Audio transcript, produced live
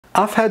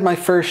I've had my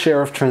fair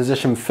share of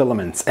transition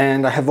filaments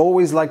and I have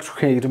always liked to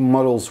create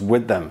models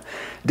with them.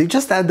 They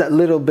just add that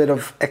little bit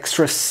of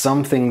extra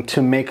something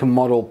to make a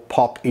model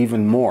pop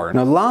even more.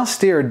 Now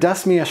last year,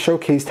 Dasmia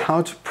showcased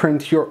how to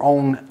print your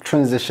own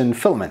transition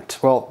filament.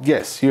 Well,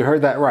 yes, you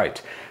heard that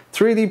right.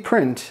 3D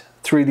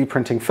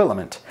printing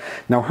filament.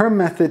 Now her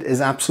method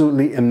is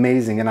absolutely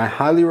amazing and I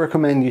highly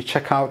recommend you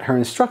check out her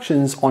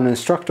instructions on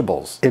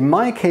Instructables. In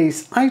my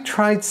case, I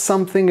tried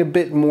something a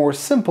bit more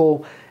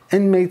simple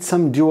and made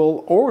some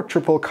dual or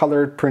triple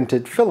colored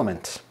printed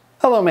filament.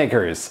 Hello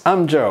makers,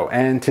 I'm Joe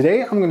and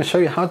today I'm going to show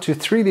you how to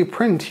 3D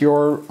print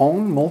your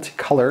own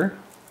multicolor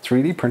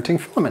 3D printing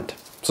filament.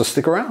 So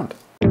stick around.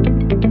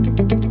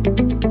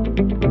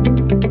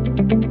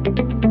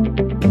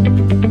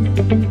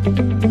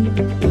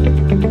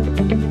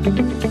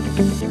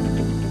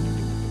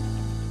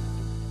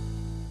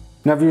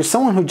 Now if you're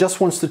someone who just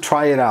wants to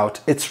try it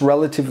out, it's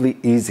relatively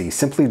easy.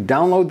 Simply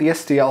download the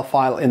STL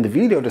file in the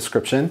video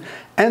description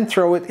and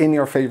throw it in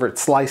your favorite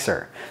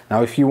slicer.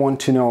 Now if you want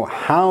to know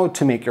how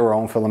to make your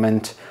own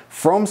filament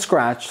from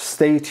scratch,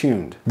 stay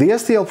tuned. The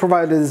STL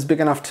provided is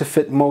big enough to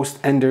fit most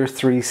Ender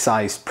 3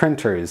 size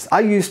printers. I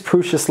used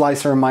Prusa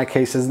Slicer in my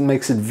case as it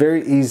makes it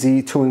very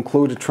easy to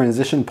include a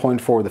transition point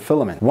for the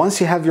filament.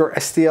 Once you have your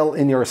STL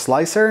in your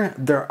slicer,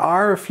 there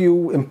are a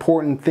few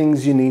important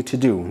things you need to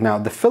do. Now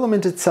the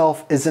filament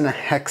itself is in a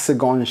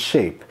hexagon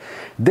shape.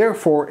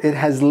 Therefore, it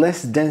has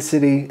less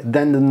density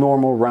than the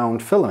normal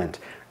round filament.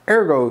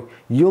 Ergo,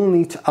 you'll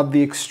need to up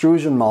the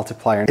extrusion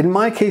multiplier. In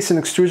my case, an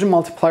extrusion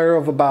multiplier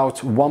of about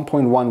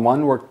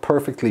 1.11 worked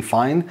perfectly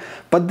fine,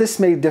 but this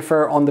may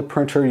differ on the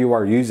printer you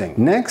are using.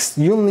 Next,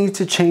 you'll need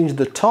to change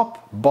the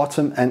top,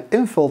 bottom, and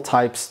infill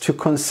types to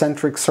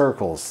concentric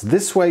circles.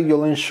 This way,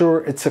 you'll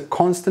ensure it's a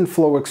constant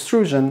flow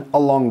extrusion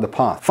along the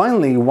path.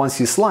 Finally, once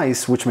you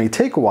slice, which may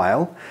take a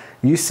while,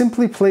 you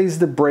simply place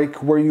the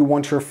break where you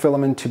want your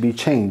filament to be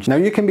changed. Now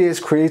you can be as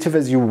creative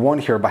as you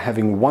want here by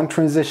having one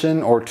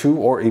transition or two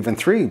or even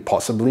three,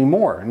 possibly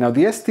more. Now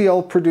the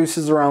STL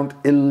produces around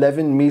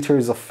 11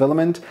 meters of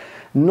filament.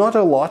 Not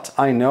a lot,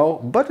 I know,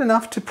 but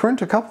enough to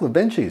print a couple of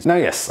benchies. Now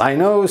yes, I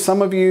know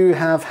some of you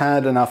have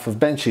had enough of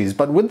benchies,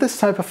 but with this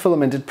type of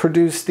filament it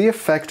produced the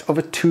effect of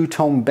a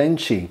two-tone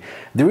benchy.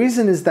 The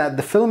reason is that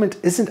the filament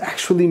isn't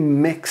actually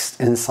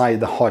mixed inside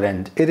the hot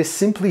end, it is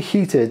simply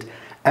heated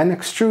and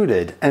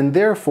extruded, and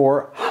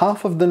therefore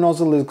half of the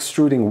nozzle is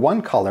extruding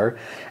one color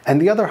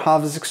and the other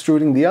half is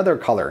extruding the other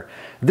color.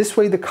 This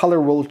way the color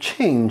will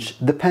change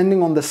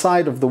depending on the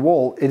side of the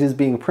wall it is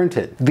being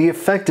printed. The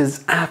effect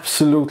is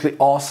absolutely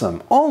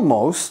awesome,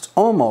 almost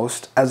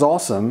as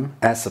awesome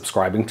as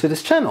subscribing to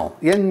this channel.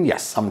 And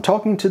yes, I'm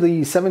talking to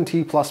the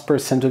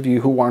 70+% of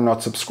you who are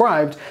not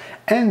subscribed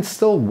and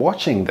still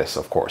watching this,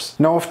 of course.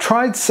 Now I've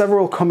tried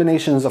several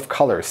combinations of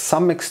colors.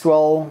 Some mixed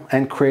well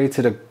and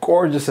created a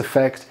gorgeous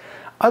effect.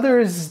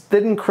 Others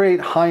didn't create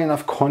high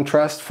enough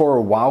contrast for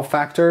a wow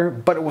factor,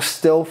 but it was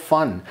still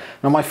fun.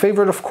 Now my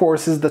favorite of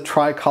course is the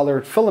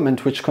Tricolor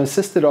Filament, which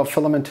consisted of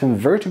filament in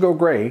Vertigo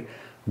Gray,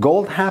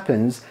 Gold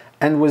Happens,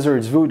 and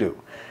Wizard's Voodoo.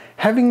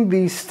 Having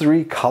these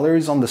three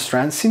colors on the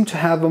strand seemed to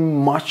have a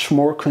much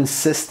more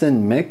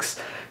consistent mix,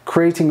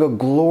 creating a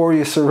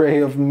glorious array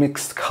of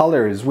mixed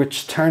colors,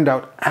 which turned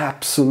out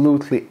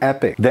absolutely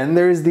epic. Then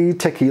there's the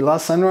Tequila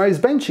Sunrise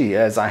Benchy,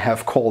 as I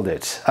have called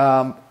it.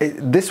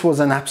 This was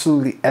an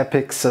absolutely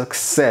epic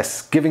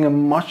success, giving a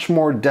much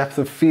more depth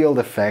of field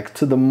effect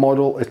to the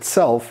model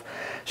itself,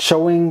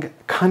 showing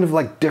kind of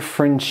like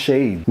different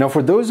shades. Now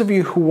for those of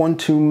you who want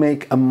to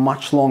make a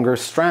much longer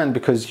strand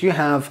because you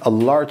have a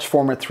large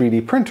format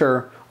 3D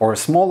printer, or a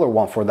smaller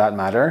one for that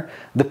matter,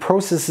 the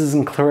process is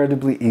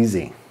incredibly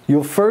easy.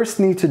 You'll first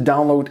need to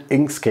download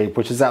Inkscape,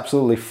 which is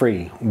absolutely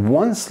free.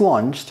 Once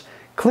launched,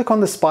 click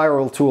on the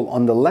spiral tool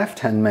on the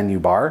left-hand menu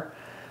bar,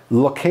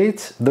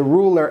 locate the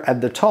ruler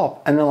at the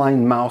top and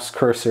align mouse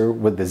cursor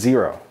with the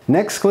 0.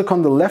 Next, click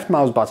on the left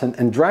mouse button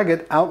and drag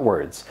it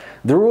outwards.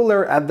 The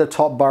ruler at the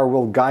top bar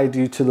will guide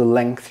you to the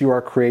length you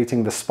are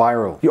creating the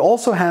spiral. You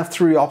also have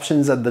three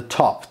options at the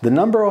top: the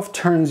number of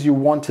turns you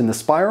want in the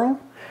spiral,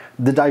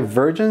 the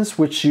divergence,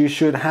 which you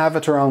should have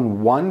at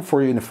around 1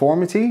 for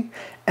uniformity,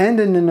 and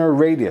an inner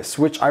radius,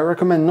 which I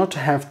recommend not to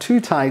have too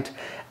tight,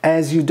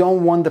 as you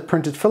don't want the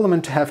printed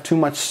filament to have too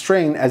much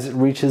strain as it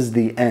reaches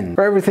the end.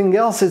 For everything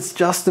else, it's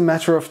just a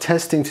matter of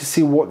testing to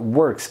see what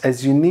works,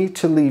 as you need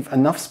to leave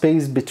enough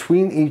space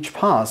between each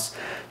pass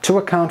to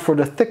account for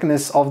the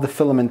thickness of the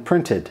filament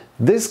printed.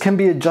 This can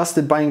be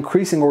adjusted by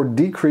increasing or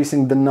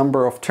decreasing the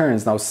number of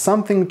turns. Now,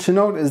 something to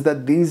note is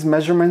that these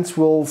measurements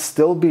will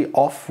still be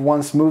off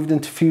once moved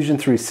into Fusion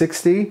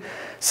 360.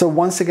 So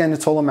once again,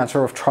 it's all a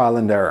matter of trial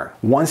and error.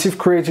 Once you've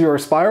created your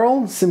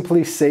spiral,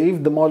 simply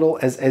save the model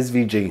as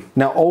SVG.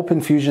 Now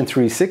open Fusion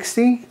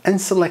 360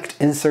 and select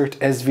Insert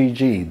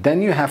SVG.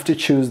 Then you have to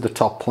choose the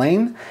top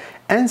plane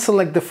and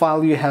select the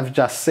file you have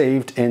just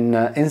saved in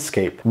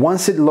Inkscape.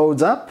 Once it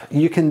loads up,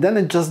 you can then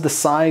adjust the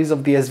size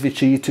of the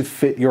SVG to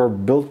fit your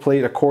build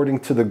plate according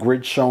to the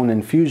grid shown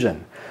in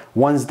Fusion.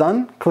 Once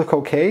done, click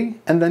OK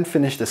and then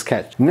finish the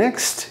sketch.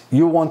 Next,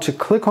 you want to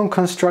click on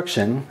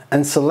Construction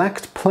and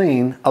select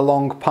Plane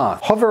along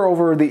Path. Hover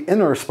over the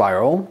inner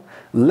spiral,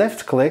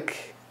 left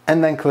click,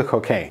 and then click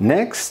OK.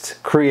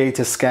 Next, create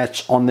a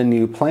sketch on the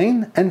new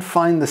plane and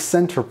find the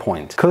center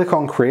point. Click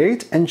on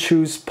Create and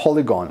choose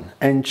Polygon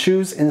and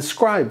choose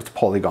Inscribed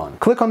Polygon.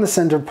 Click on the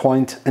center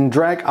point and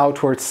drag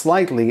outward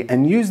slightly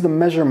and use the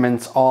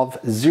measurements of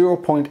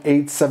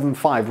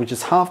 0.875, which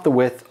is half the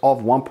width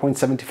of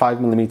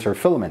 1.75mm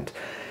filament,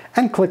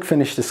 and click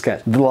Finish the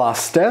sketch. The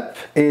last step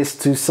is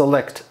to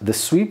select the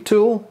sweep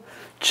tool,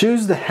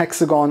 choose the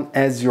hexagon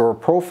as your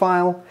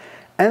profile,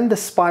 and the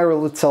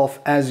spiral itself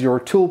as your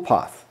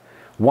toolpath.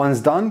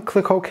 Once done,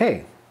 click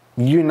OK.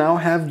 You now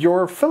have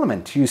your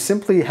filament. You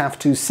simply have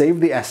to save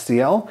the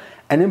STL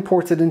and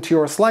import it into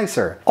your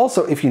slicer.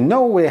 Also, if you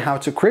know a way how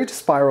to create a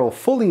spiral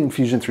fully in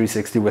Fusion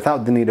 360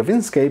 without the need of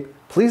Inkscape,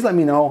 please let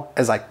me know,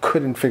 as I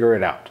couldn't figure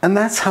it out. And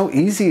that's how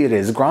easy it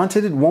is.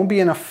 Granted, it won't be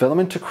enough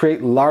filament to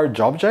create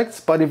large objects,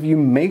 but if you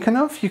make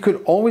enough, you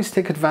could always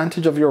take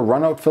advantage of your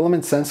runout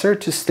filament sensor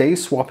to stay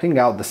swapping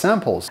out the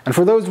samples. And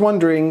for those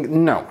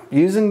wondering, no,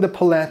 using the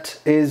palette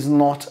is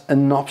not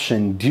an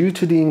option due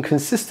to the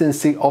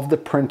inconsistency of the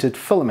printed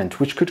filament,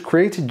 which could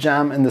create a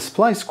jam in the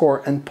splice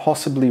core and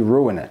possibly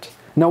ruin it.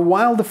 Now,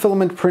 while the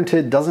filament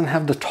printed doesn't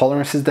have the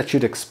tolerances that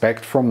you'd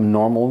expect from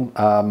normal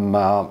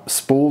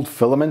spooled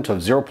filament of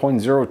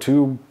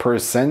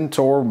 0.02%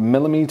 or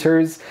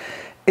millimeters,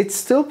 it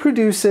still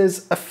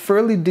produces a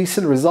fairly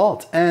decent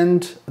result,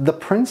 and the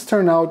prints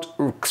turn out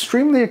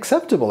extremely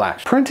acceptable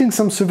actually. Printing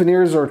some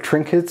souvenirs or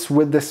trinkets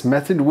with this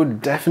method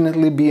would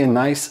definitely be a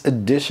nice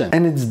addition,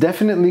 and it's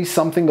definitely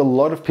something a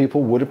lot of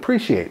people would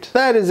appreciate.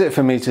 That is it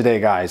for me today,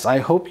 guys. I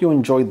hope you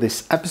enjoyed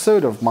this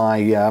episode of my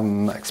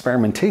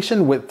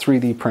experimentation with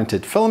 3D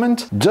printed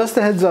filament. Just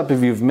a heads up,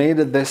 if you've made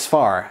it this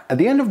far, at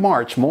the end of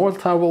March,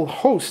 Malta will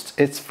host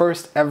its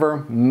first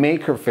ever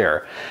Maker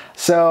Faire.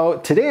 So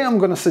today I'm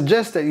going to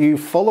suggest that you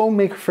follow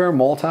Maker Faire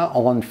Malta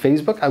on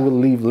Facebook. I will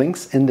leave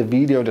links in the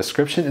video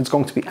description. It's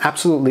going to be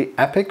absolutely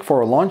epic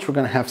for a launch. We're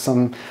going to have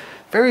some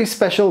very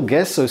special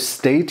guests, so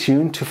stay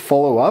tuned to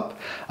follow up.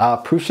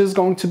 Prusha's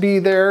going to be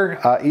there.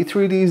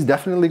 E3D is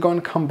definitely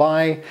going to come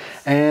by,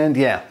 and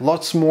yeah,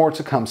 lots more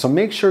to come. So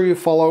make sure you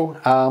follow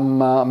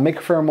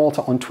Maker Faire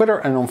Malta on Twitter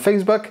and on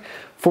Facebook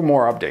for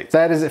more updates.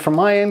 That is it from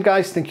my end,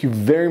 guys. Thank you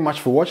very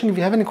much for watching. If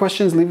you have any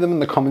questions, leave them in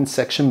the comments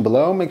section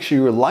below. Make sure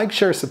you like,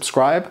 share,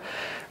 subscribe,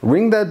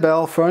 ring that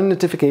bell for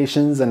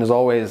notifications, and as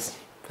always,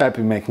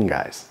 happy making,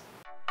 guys.